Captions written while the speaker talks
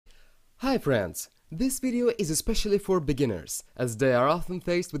Hi friends! This video is especially for beginners, as they are often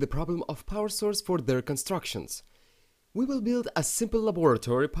faced with the problem of power source for their constructions. We will build a simple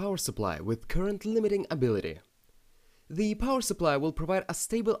laboratory power supply with current limiting ability. The power supply will provide a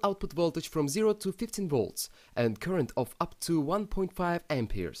stable output voltage from 0 to 15 volts and current of up to 1.5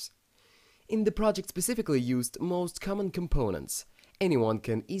 amperes. In the project specifically used most common components. Anyone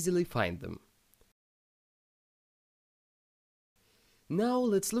can easily find them. Now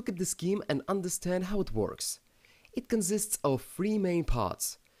let's look at the scheme and understand how it works. It consists of three main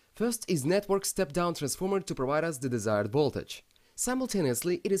parts. First is network step-down transformer to provide us the desired voltage.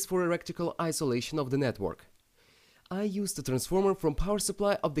 Simultaneously, it is for electrical isolation of the network. I used a transformer from power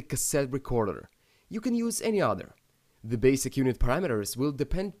supply of the cassette recorder. You can use any other. The basic unit parameters will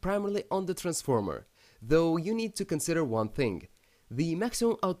depend primarily on the transformer, though you need to consider one thing. The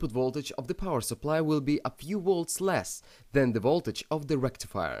maximum output voltage of the power supply will be a few volts less than the voltage of the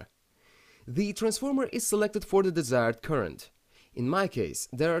rectifier. The transformer is selected for the desired current. In my case,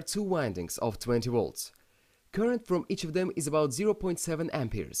 there are two windings of 20 volts. Current from each of them is about 0.7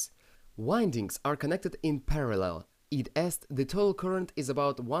 amperes. Windings are connected in parallel. i.e., the total current is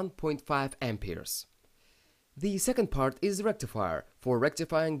about 1.5 amperes. The second part is rectifier for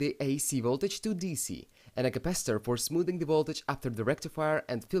rectifying the AC voltage to DC, and a capacitor for smoothing the voltage after the rectifier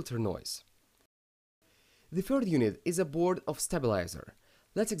and filter noise. The third unit is a board of stabilizer.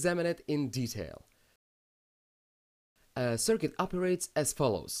 Let's examine it in detail. A circuit operates as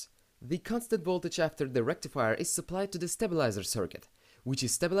follows. The constant voltage after the rectifier is supplied to the stabilizer circuit, which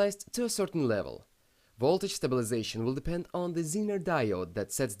is stabilized to a certain level. Voltage stabilization will depend on the Zener diode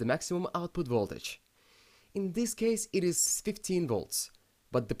that sets the maximum output voltage. In this case, it is 15 volts.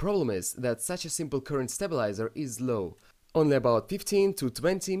 But the problem is that such a simple current stabilizer is low, only about 15 to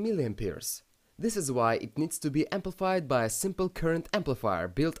 20 milliamperes. This is why it needs to be amplified by a simple current amplifier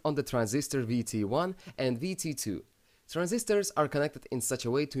built on the transistor VT1 and VT2. Transistors are connected in such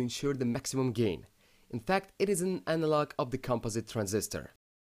a way to ensure the maximum gain. In fact, it is an analog of the composite transistor.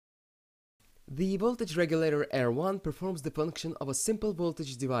 The voltage regulator R1 performs the function of a simple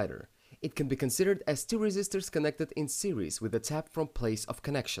voltage divider. It can be considered as two resistors connected in series with a tap from place of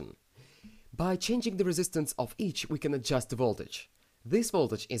connection. By changing the resistance of each, we can adjust the voltage. This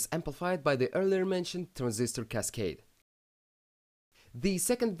voltage is amplified by the earlier mentioned transistor cascade. The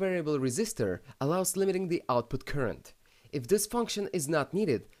second variable resistor allows limiting the output current. If this function is not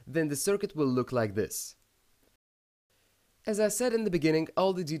needed, then the circuit will look like this. As I said in the beginning,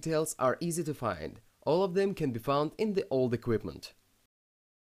 all the details are easy to find. All of them can be found in the old equipment.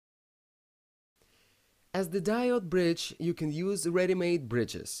 As the diode bridge, you can use ready-made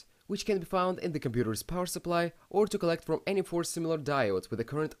bridges, which can be found in the computer's power supply or to collect from any four similar diodes with a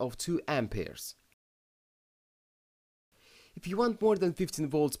current of 2 amperes. If you want more than 15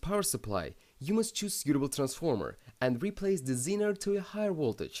 volts power supply, you must choose suitable transformer and replace the Zener to a higher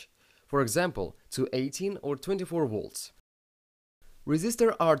voltage, for example, to 18 or 24 volts.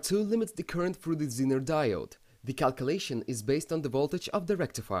 Resistor R2 limits the current through the Zener diode. The calculation is based on the voltage of the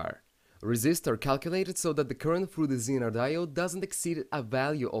rectifier. Resistor calculated so that the current through the Zener diode doesn't exceed a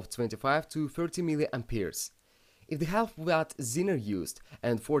value of 25 to 30 milliamperes. If the half watt Zener used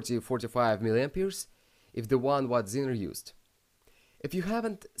and 40-45 milliamperes, if the 1 watt Zener used. If you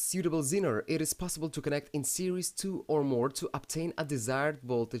haven't suitable Zener, it is possible to connect in series 2 or more to obtain a desired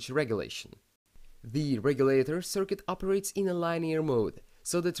voltage regulation. The regulator circuit operates in a linear mode,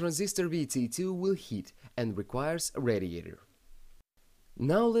 so the transistor VT2 will heat and requires a radiator.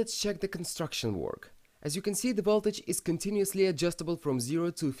 Now let's check the construction work. As you can see, the voltage is continuously adjustable from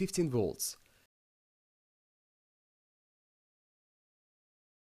 0 to 15 volts.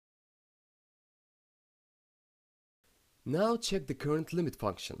 Now check the current limit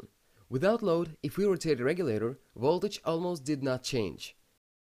function. Without load, if we rotate the regulator, voltage almost did not change.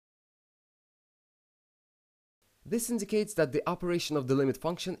 This indicates that the operation of the limit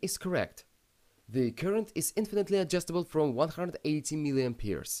function is correct. The current is infinitely adjustable from 180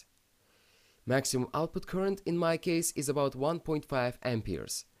 milliamperes. Maximum output current in my case is about 1.5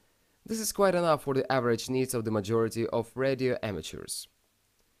 amperes. This is quite enough for the average needs of the majority of radio amateurs.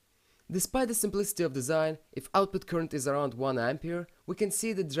 Despite the simplicity of design, if output current is around 1 ampere, we can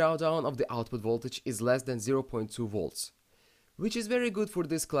see the drawdown of the output voltage is less than 0.2 volts, which is very good for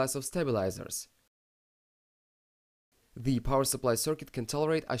this class of stabilizers. The power supply circuit can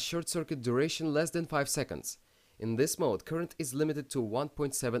tolerate a short circuit duration less than 5 seconds. In this mode, current is limited to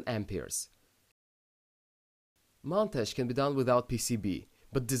 1.7 amperes. Montage can be done without PCB,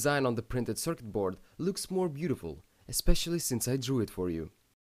 but design on the printed circuit board looks more beautiful, especially since I drew it for you.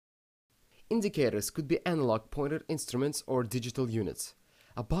 Indicators could be analog pointer instruments or digital units.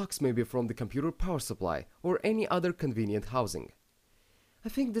 A box may be from the computer power supply or any other convenient housing. I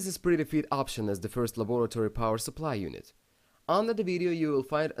think this is pretty fit option as the first laboratory power supply unit. Under the video you will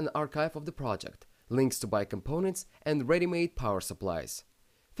find an archive of the project, links to buy components and ready-made power supplies.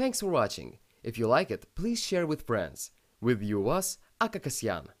 Thanks for watching. If you like it, please share with friends. With you was Aka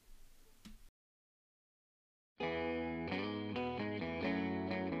Kasyan.